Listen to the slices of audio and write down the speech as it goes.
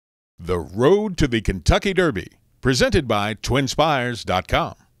The Road to the Kentucky Derby, presented by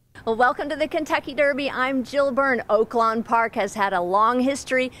TwinSpires.com. Well, welcome to the Kentucky Derby. I'm Jill Byrne. Oaklawn Park has had a long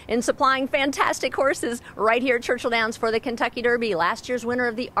history in supplying fantastic horses right here at Churchill Downs for the Kentucky Derby. Last year's winner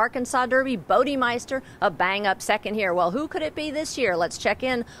of the Arkansas Derby, Bodemeister, a bang-up second here. Well, who could it be this year? Let's check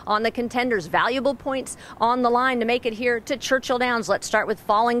in on the contenders. Valuable points on the line to make it here to Churchill Downs. Let's start with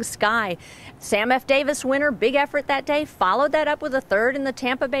Falling Sky. Sam F. Davis winner, big effort that day. Followed that up with a third in the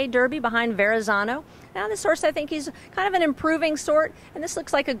Tampa Bay Derby behind Verrazano. Now this horse, I think he's kind of an improving sort, and this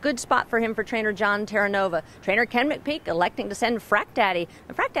looks like a good spot for him for trainer John Terranova. Trainer Ken McPeak electing to send Frack Daddy.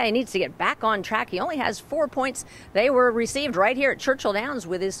 And Frack Daddy needs to get back on track. He only has 4 points. They were received right here at Churchill Downs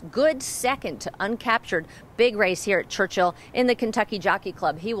with his good second to uncaptured. Big race here at Churchill in the Kentucky Jockey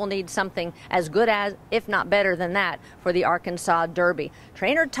Club. He will need something as good as, if not better than that, for the Arkansas Derby.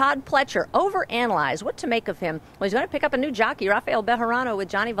 Trainer Todd Pletcher overanalyzed what to make of him. Well, he's going to pick up a new jockey, Rafael Bejarano, with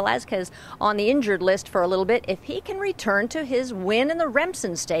Johnny Velazquez on the injured list for a little bit. If he can return to his win in the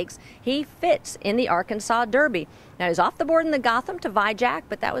Remsen Stakes, he fits in the Arkansas Derby. Now, he's off the board in the Gotham to Vijack,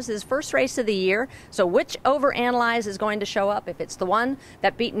 but that was his first race of the year. So which overanalyze is going to show up? If it's the one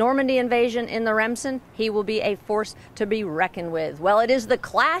that beat Normandy Invasion in the Remsen, he will be a force to be reckoned with. Well, it is the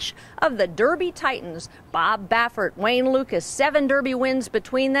clash of the Derby Titans. Bob Baffert, Wayne Lukas, 7 Derby wins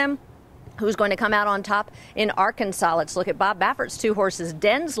between them. Who's going to come out on top in Arkansas? Let's look at Bob Baffert's 2 horses.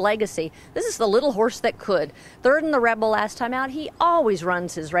 Den's Legacy. This is the little horse that could. Third in the Rebel last time out. He always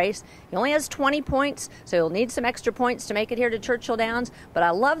runs his race. He only has 20 points, so he'll need some extra points to make it here to Churchill Downs. But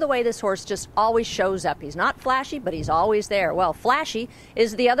I love the way this horse just always shows up. He's not flashy, but he's always there. Well, flashy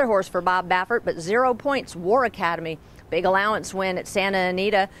is the other horse for Bob Baffert, but 0 points. War Academy. Big allowance win at Santa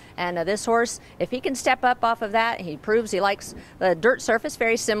Anita, and this horse, if he can step up off of that, he proves he likes the dirt surface,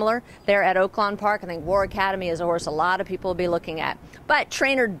 very similar there at Oaklawn Park. I think War Academy is a horse a lot of people will be looking at. But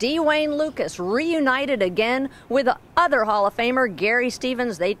trainer Wayne Lukas reunited again with the other Hall of Famer, Gary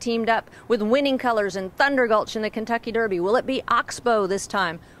Stevens. They teamed up with Winning Colors and Thunder Gulch in the Kentucky Derby. Will it be Oxbow this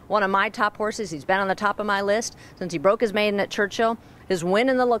time? One of my top horses. He's been on the top of my list since he broke his maiden at Churchill. His win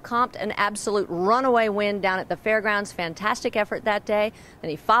in the Lecomte, an absolute runaway win down at the fairgrounds. Fantastic effort that day. Then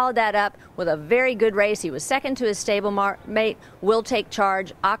he followed that up with a very good race. He was second to his stablemate, Will Take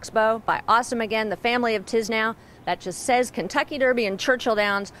Charge, Oxbow, by Awesome Again, the family of Tisnow. That just says Kentucky Derby and Churchill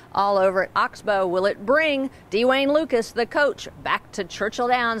Downs all over it. Oxbow, will it bring Wayne Lukas, the coach, back to Churchill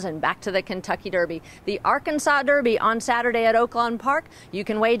Downs and back to the Kentucky Derby? The Arkansas Derby on Saturday at Oaklawn Park. You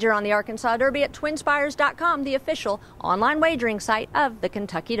can wager on the Arkansas Derby at TwinSpires.com, the official online wagering site of the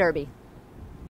Kentucky Derby.